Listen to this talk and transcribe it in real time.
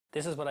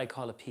This is what I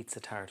call a pizza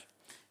tart.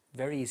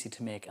 Very easy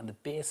to make, and the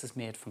base is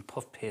made from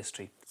puff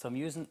pastry. So I'm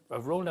using a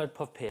rolled out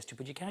puff pastry,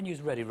 but you can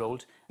use ready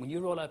rolled. When you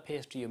roll out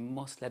pastry, you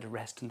must let it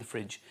rest in the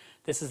fridge.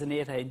 This is an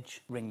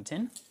 8-inch ring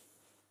tin.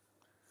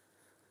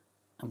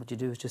 And what you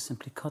do is just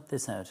simply cut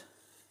this out.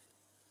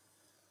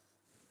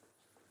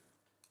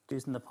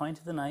 Using the point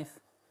of the knife,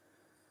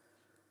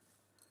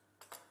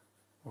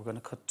 we're going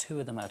to cut 2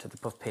 of them out of the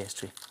puff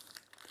pastry.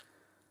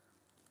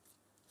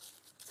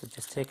 So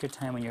just take your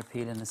time when you're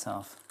peeling this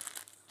off.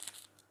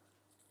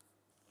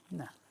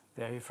 Now,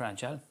 very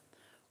fragile.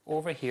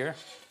 Over here,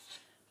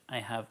 I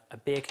have a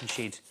baking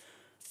sheet,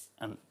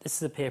 and this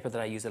is a paper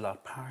that I use a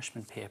lot,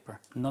 parchment paper.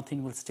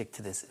 Nothing will stick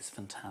to this, it's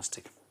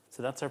fantastic.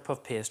 So that's our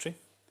puff pastry.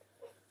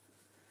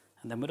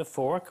 And then with a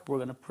fork, we're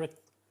going to prick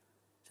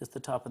just the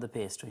top of the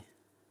pastry.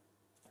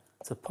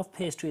 So puff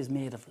pastry is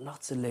made of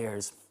lots of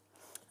layers.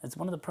 It's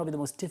one of probably the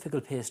most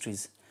difficult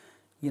pastries,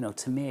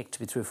 to make, to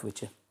be truthful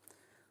with you.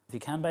 If you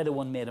can buy the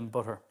one made in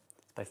butter,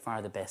 it's by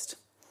far the best.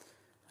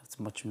 It's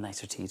much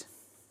nicer to eat.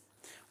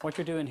 What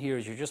you're doing here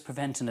is you're just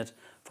preventing it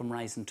from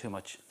rising too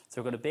much.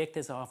 So we're going to bake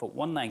this off at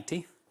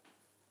 190.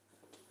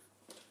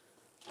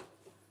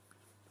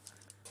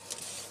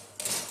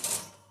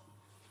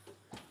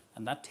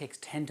 And that takes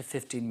 10 to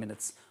 15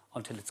 minutes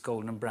until it's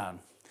golden brown.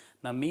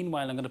 Now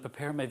meanwhile, I'm going to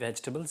prepare my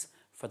vegetables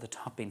for the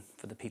topping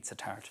for the pizza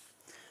tart.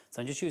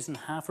 So I'm just using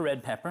half a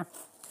red pepper.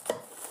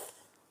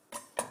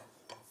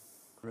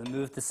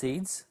 Remove the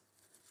seeds.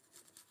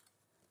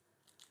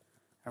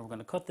 And we're going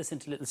to cut this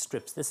into little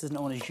strips. This is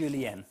known as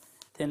julienne,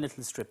 thin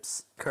little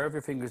strips. Curve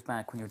your fingers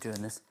back when you're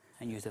doing this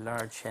and use a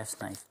large chef's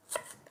knife.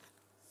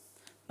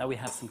 Now we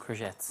have some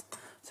courgettes.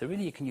 So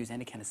really you can use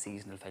any kind of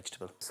seasonal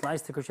vegetable.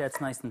 Slice the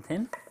courgettes nice and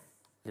thin.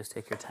 Just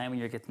take your time when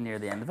you're getting near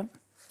the end of them.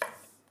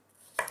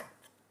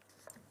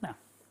 Now,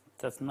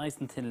 that's nice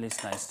and thinly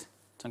sliced.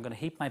 So I'm going to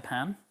heat my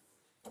pan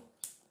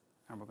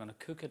and we're going to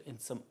cook it in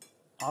some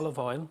olive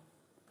oil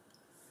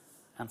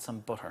and some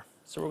butter.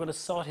 So we're going to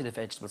saute the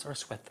vegetables or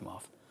sweat them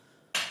off.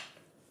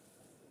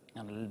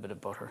 And a little bit of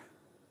butter.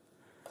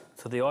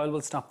 So the oil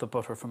will stop the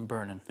butter from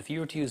burning. If you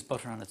were to use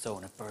butter on its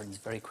own, it burns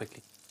very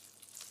quickly.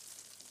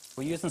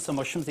 We're using some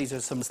mushrooms. These are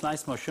some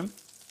sliced mushroom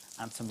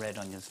and some red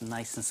onions,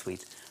 nice and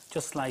sweet.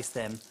 Just slice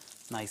them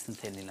nice and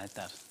thinly like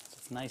that. So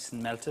it's nice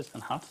and melted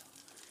and hot.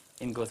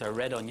 In goes our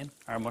red onion,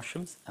 our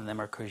mushrooms, and then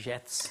our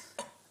courgettes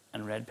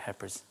and red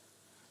peppers.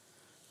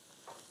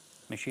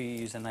 Make sure you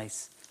use a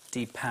nice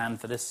deep pan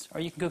for this,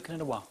 or you can cook it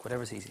in a wok,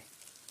 whatever's easy.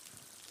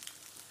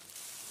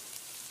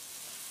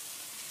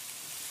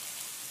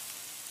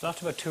 So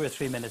after about 2 or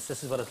 3 minutes,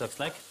 this is what it looks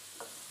like.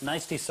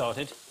 Nicely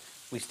sauteed.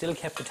 We still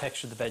kept the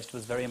texture of the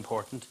vegetables, very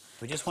important.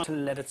 We just want to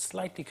let it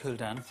slightly cool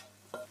down.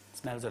 It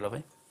smells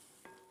lovely.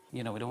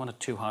 We don't want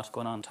it too hot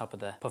going on top of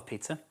the puff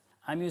pizza.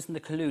 I'm using the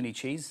Cooleeney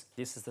cheese.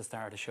 This is the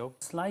star of the show.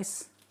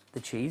 Slice the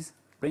cheese,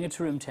 bring it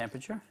to room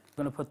temperature. I'm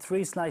going to put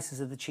 3 slices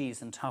of the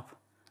cheese on top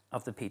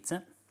of the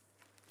pizza.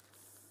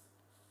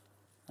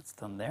 That's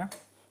done there.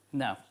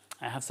 Now,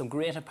 I have some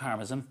grated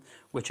parmesan,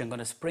 which I'm going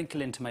to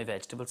sprinkle into my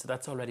vegetables, so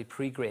that's already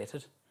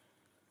pre-grated.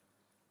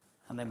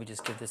 And then we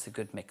just give this a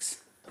good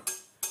mix.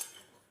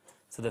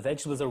 So the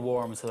vegetables are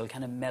warm, so they'll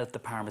kind of melt the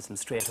parmesan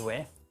straight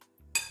away.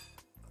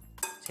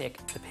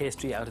 Take the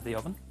pastry out of the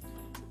oven.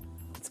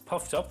 It's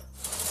puffed up.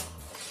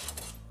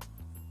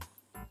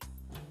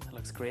 That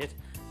looks great.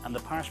 And the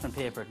parchment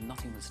paper,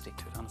 nothing will stick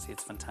to it. Honestly,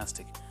 it's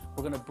fantastic.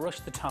 We're going to brush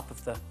the top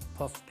of the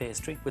puff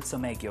pastry with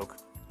some egg yolk.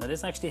 Now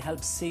this actually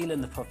helps seal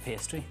in the puff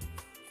pastry.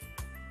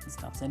 It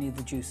stops any of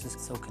the juices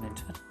soaking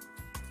into it.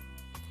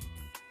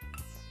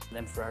 And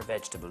then for our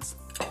vegetables.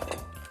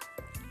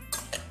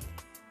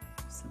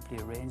 Simply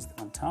arrange them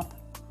on top.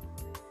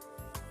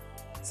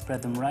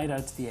 Spread them right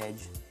out to the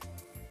edge.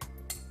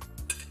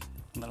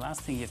 And the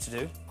last thing you have to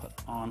do, put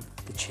on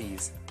the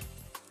cheese.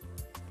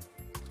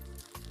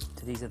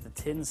 So these are the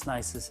thin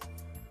slices.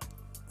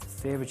 It's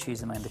a favourite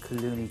cheese of mine, the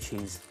Cooleeney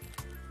cheese.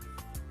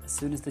 As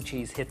soon as the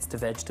cheese hits the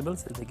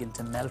vegetables, it'll begin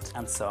to melt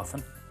and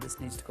soften. This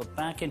needs to go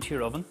back into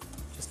your oven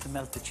just to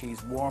melt the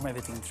cheese, warm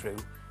everything through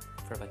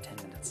for about 10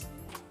 minutes.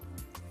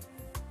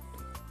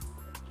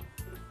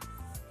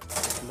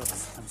 It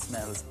looks and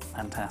smells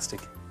fantastic.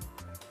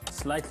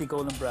 Slightly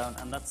golden brown,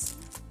 and that's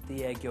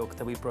the egg yolk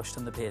that we brushed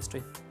on the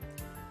pastry.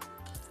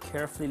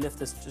 Carefully lift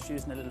this, just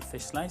using a little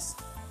fish slice,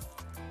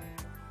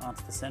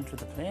 onto the centre of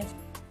the plate.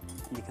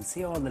 And you can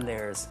see all the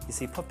layers. You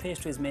see, puff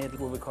pastry is made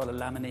what we call a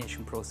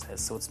lamination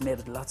process, so it's made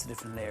of lots of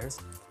different layers.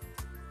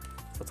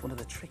 So it's one of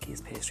the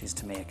trickiest pastries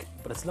to make,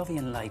 but it's lovely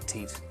and light to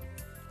eat.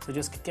 So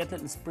just get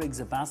little sprigs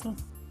of basil.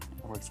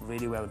 It works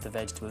really well with the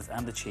vegetables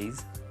and the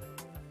cheese.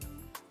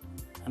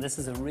 And this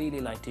is a really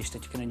light dish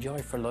that you can enjoy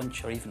for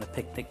lunch or even a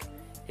picnic.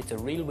 It's a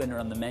real winner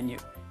on the menu.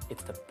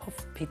 It's the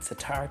puff pizza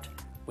tart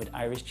with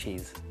Irish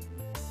cheese.